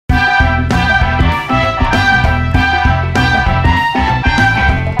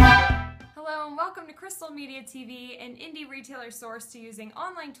Media TV, an indie retailer source to using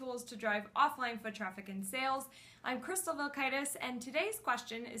online tools to drive offline foot traffic and sales. I'm Crystal Vilkaitis, and today's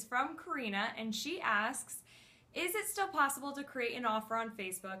question is from Karina, and she asks, is it still possible to create an offer on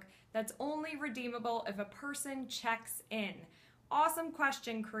Facebook that's only redeemable if a person checks in? Awesome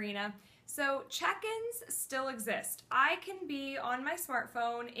question, Karina. So check-ins still exist. I can be on my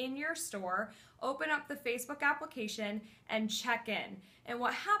smartphone in your store, open up the Facebook application, and check in. And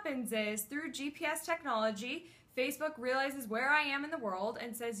what happens is, through GPS technology, Facebook realizes where I am in the world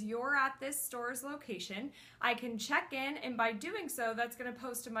and says, you're at this store's location. I can check in, and by doing so, that's going to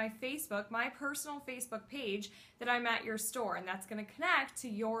post to my Facebook, my personal Facebook page, that I'm at your store, and that's going to connect to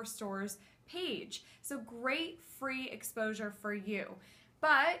your store's page. So great free exposure for you.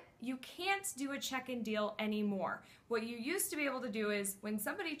 But you can't do a check-in deal anymore. What you used to be able to do is when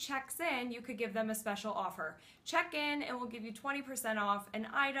somebody checks in, you could give them a special offer. Check in and we'll give you 20% off an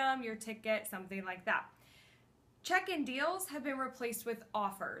item, your ticket, something like that. Check-in deals have been replaced with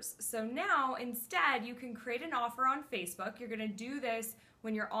offers. So now instead you can create an offer on Facebook. You're going to do this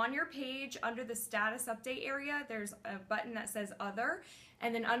when you're on your page. Under the status update area, there's a button that says Other,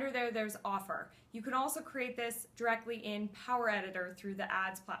 and then under there, there's Offer. You can also create this directly in Power Editor through the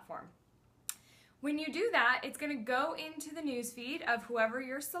ads platform. When you do that, it's going to go into the newsfeed of whoever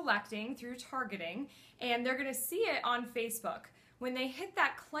you're selecting through targeting, and they're going to see it on Facebook. When they hit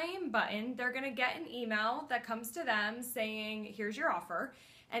that claim button, they're going to get an email that comes to them saying, here's your offer,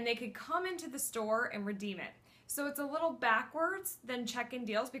 and they could come into the store and redeem it. So it's a little backwards than check-in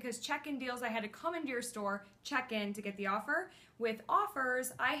deals, because check-in deals I had to come into your store, check in to get the offer. With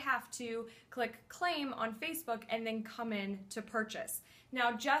offers, I have to click claim on Facebook and then come in to purchase.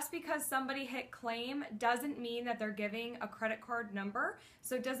 Now, just because somebody hit claim doesn't mean that they're giving a credit card number,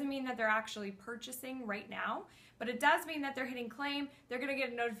 so it doesn't mean that they're actually purchasing right now, but it does mean that they're hitting claim. They're going to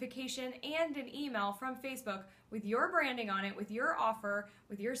get a notification and an email from Facebook with your branding on it, with your offer,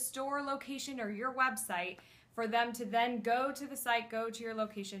 with your store location or your website, for them to then go to the site, go to your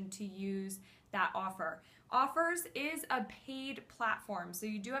location to use that offer. Offers is a paid platform, so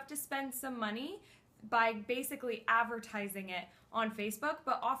you do have to spend some money by basically advertising it on Facebook,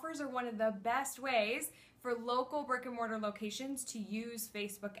 but offers are one of the best ways for local brick and mortar locations to use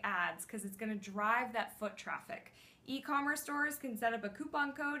Facebook ads, because it's going to drive that foot traffic. E-commerce stores can set up a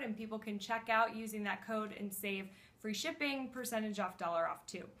coupon code and people can check out using that code and save free shipping, percentage off, dollar off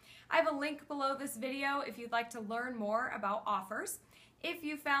too. I have a link below this video if you'd like to learn more about offers. If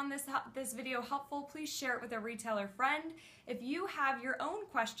you found this video helpful, please share it with a retailer friend. If you have your own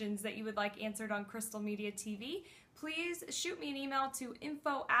questions that you would like answered on Crystal Media TV, please shoot me an email to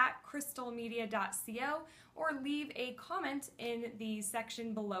info@crystalmedia.co or leave a comment in the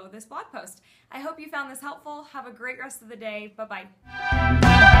section below this blog post. I hope you found this helpful. Have a great rest of the day. Bye-bye.